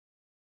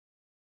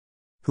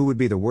Who would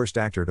be the worst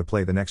actor to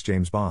play the next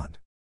James Bond?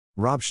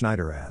 Rob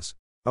Schneider as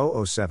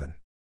 007.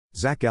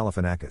 Zach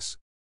Galifianakis.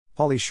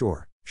 Pauly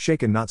Shore,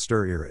 Shaken Not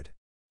Stir Irid.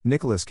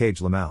 Nicolas Cage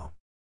Lamau.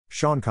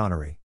 Sean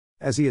Connery.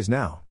 As he is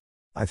now.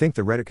 I think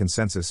the Reddit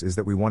consensus is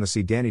that we want to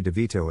see Danny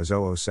DeVito as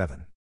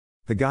 007.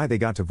 The guy they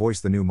got to voice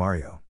the new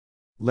Mario.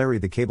 Larry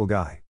the Cable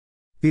Guy.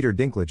 Peter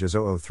Dinklage as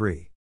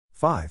 003.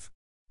 5.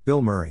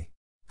 Bill Murray.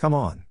 Come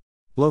on.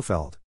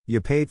 Blofeld, you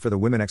paid for the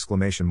women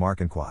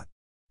and quat.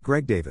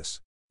 Greg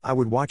Davis. I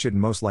would watch it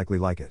and most likely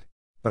like it.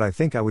 But I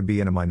think I would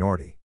be in a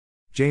minority.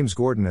 James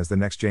Gordon as the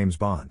next James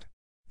Bond.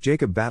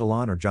 Jacob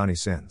Batalon or Johnny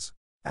Sins.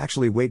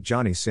 Actually wait,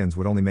 Johnny Sins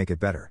would only make it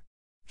better.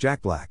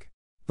 Jack Black.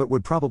 But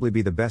would probably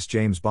be the best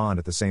James Bond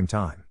at the same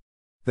time.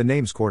 The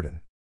name's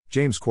Corden.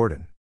 James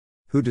Corden.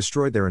 Who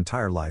destroyed their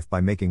entire life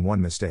by making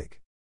one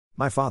mistake.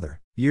 My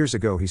father. Years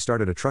ago he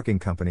started a trucking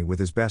company with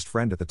his best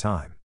friend at the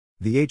time.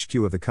 The HQ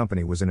of the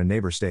company was in a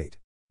neighbor state.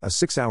 A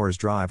 6 hours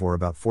drive or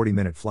about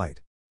 40-minute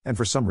flight. And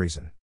for some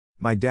reason,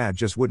 my dad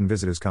just wouldn't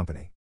visit his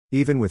company.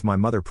 Even with my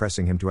mother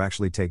pressing him to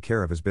actually take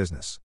care of his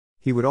business.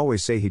 He would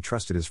always say he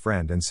trusted his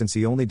friend, and since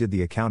he only did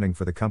the accounting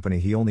for the company,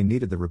 he only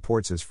needed the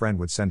reports his friend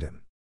would send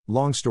him.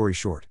 Long story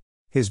short,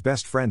 his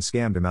best friend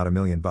scammed him out $1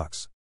 million,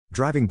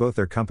 driving both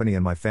their company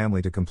and my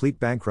family to complete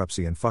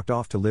bankruptcy and fucked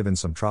off to live in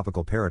some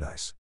tropical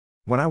paradise.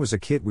 When I was a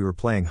kid, we were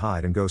playing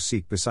hide and go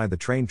seek beside the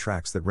train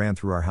tracks that ran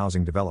through our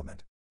housing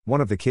development. One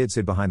of the kids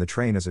hid behind the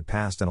train as it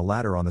passed, and a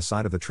ladder on the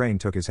side of the train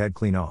took his head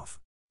clean off.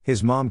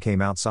 His mom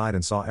came outside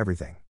and saw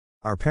everything.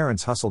 Our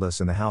parents hustled us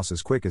in the house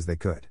as quick as they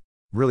could.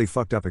 Really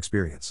fucked up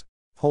experience.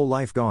 Whole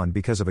life gone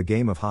because of a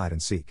game of hide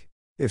and seek.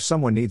 If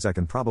someone needs, I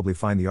can probably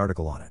find the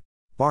article on it.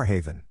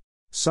 Barhaven.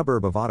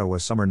 Suburb of Ottawa,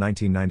 summer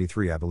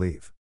 1993, I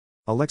believe.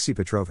 Alexei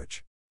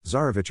Petrovich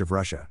Tsarevich of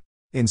Russia.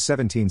 In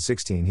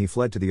 1716 he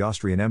fled to the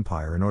Austrian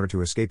Empire in order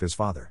to escape his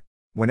father.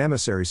 When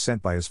emissaries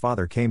sent by his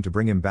father came to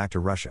bring him back to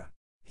Russia,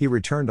 he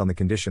returned on the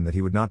condition that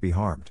he would not be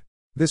harmed.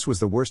 This was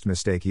the worst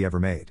mistake he ever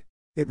made.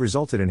 It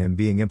resulted in him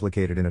being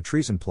implicated in a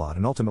treason plot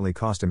and ultimately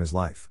cost him his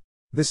life.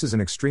 This is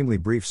an extremely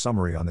brief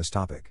summary on this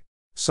topic.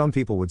 Some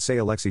people would say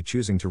Alexei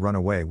choosing to run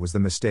away was the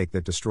mistake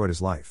that destroyed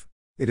his life.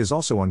 It is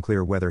also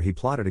unclear whether he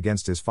plotted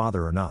against his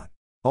father or not.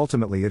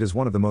 Ultimately, it is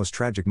one of the most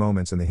tragic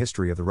moments in the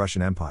history of the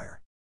Russian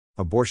Empire.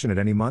 Abortion at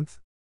any month?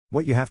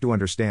 What you have to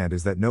understand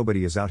is that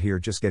nobody is out here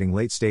just getting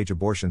late-stage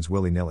abortions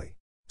willy-nilly.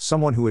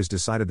 Someone who has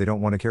decided they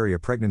don't want to carry a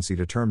pregnancy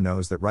to term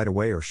knows that right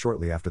away or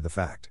shortly after the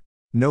fact.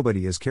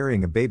 Nobody is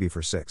carrying a baby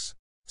for 6,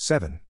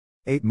 7,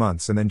 8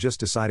 months and then just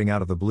deciding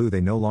out of the blue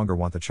they no longer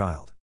want the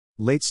child.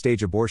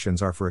 Late-stage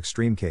abortions are for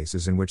extreme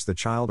cases in which the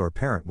child or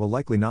parent will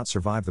likely not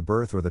survive the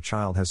birth, or the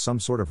child has some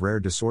sort of rare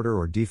disorder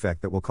or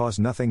defect that will cause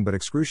nothing but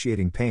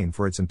excruciating pain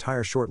for its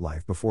entire short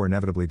life before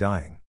inevitably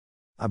dying.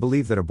 I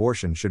believe that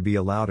abortion should be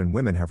allowed and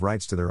women have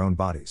rights to their own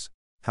bodies.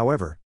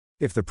 However,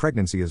 if the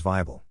pregnancy is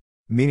viable,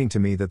 meaning to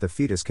me that the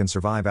fetus can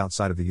survive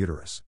outside of the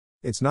uterus,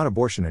 it's not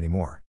abortion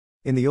anymore.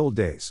 In the old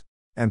days,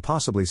 and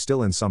possibly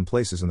still in some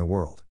places in the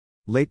world,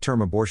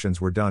 late-term abortions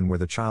were done where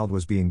the child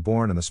was being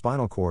born and the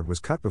spinal cord was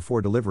cut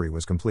before delivery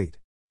was complete.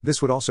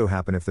 This would also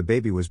happen if the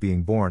baby was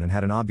being born and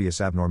had an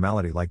obvious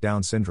abnormality like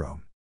Down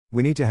syndrome.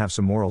 We need to have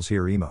some morals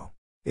here, emo.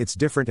 It's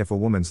different if a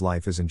woman's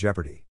life is in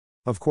jeopardy.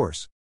 Of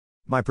course.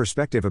 My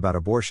perspective about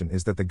abortion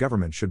is that the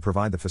government should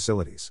provide the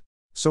facilities.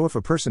 So if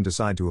a person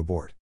decide to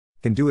abort,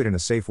 can do it in a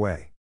safe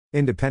way,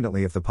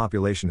 independently if the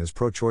population is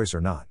pro-choice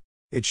or not.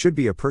 It should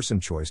be a person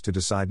choice to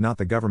decide, not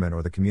the government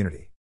or the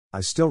community.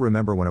 I still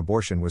remember when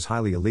abortion was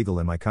highly illegal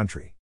in my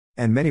country.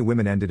 And many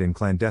women ended in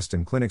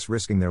clandestine clinics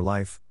risking their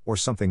life, or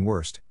something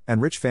worse,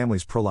 and rich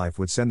families pro-life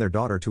would send their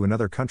daughter to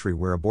another country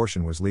where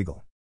abortion was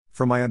legal.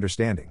 From my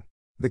understanding,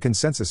 the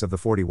consensus of the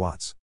 40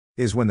 watts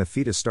is when the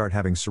fetus start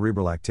having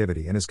cerebral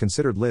activity and is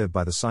considered live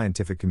by the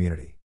scientific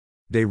community.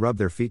 They rub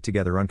their feet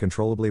together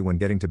uncontrollably when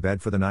getting to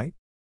bed for the night?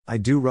 I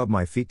do rub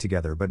my feet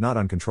together, but not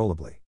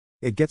uncontrollably.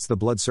 It gets the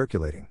blood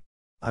circulating.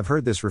 I've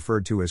heard this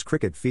referred to as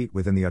cricket feet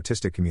within the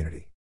autistic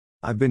community.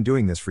 I've been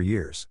doing this for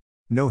years.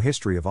 No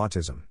history of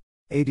autism.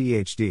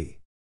 ADHD.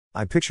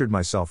 I pictured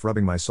myself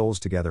rubbing my soles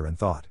together and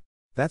thought,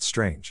 that's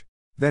strange.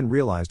 Then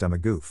realized I'm a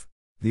goof.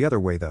 The other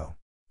way though.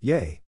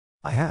 Yay.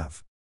 I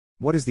have.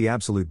 What is the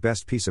absolute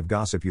best piece of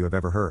gossip you have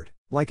ever heard?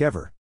 Like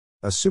ever.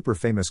 A super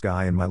famous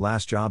guy in my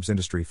last job's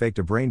industry faked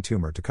a brain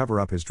tumor to cover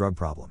up his drug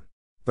problem.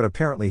 But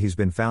apparently he's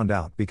been found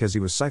out because he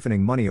was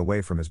siphoning money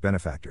away from his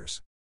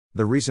benefactors.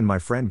 The reason my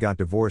friend got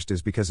divorced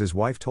is because his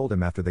wife told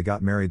him after they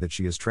got married that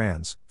she is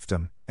trans,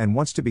 and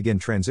wants to begin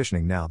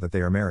transitioning now that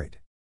they are married.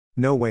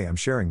 No way I'm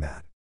sharing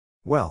that.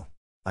 Well,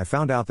 I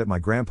found out that my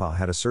grandpa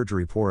had a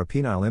surgery for a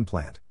penile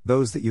implant,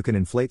 those that you can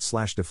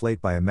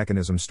inflate/deflate by a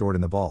mechanism stored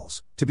in the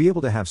balls, to be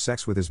able to have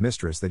sex with his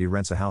mistress that he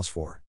rents a house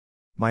for.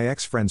 My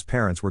ex-friend's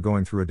parents were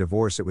going through a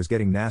divorce. It was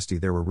getting nasty.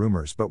 There were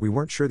rumors, but we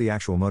weren't sure the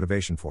actual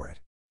motivation for it.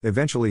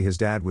 Eventually his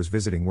dad was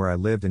visiting where I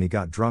lived and he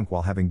got drunk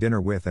while having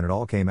dinner with, and it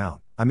all came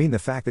out. I mean, the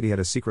fact that he had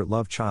a secret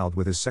love child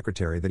with his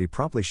secretary that he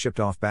promptly shipped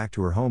off back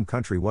to her home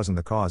country wasn't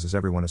the cause as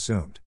everyone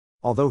assumed.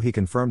 Although he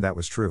confirmed that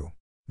was true.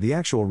 The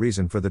actual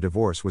reason for the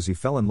divorce was he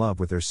fell in love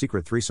with their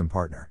secret threesome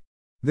partner.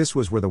 This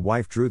was where the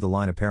wife drew the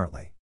line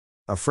apparently.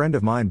 A friend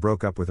of mine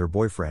broke up with her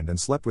boyfriend and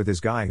slept with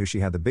his guy who she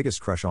had the biggest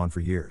crush on for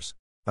years.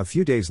 A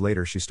few days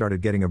later she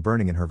started getting a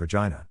burning in her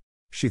vagina.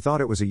 She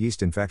thought it was a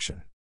yeast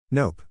infection.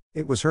 Nope,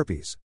 it was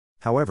herpes.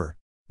 However,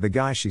 the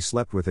guy she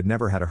slept with had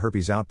never had a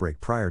herpes outbreak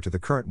prior to the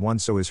current one,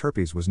 so his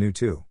herpes was new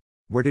too.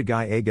 Where did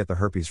guy A get the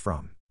herpes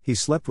from? He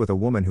slept with a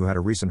woman who had a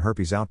recent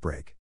herpes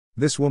outbreak.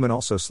 This woman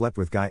also slept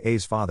with guy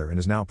A's father and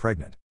is now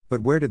pregnant.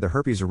 But where did the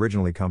herpes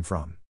originally come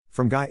from?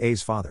 From guy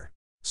A's father.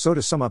 So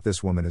to sum up,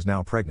 this woman is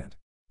now pregnant.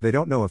 They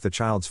don't know if the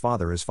child's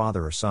father is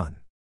father or son.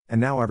 And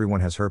now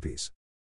everyone has herpes.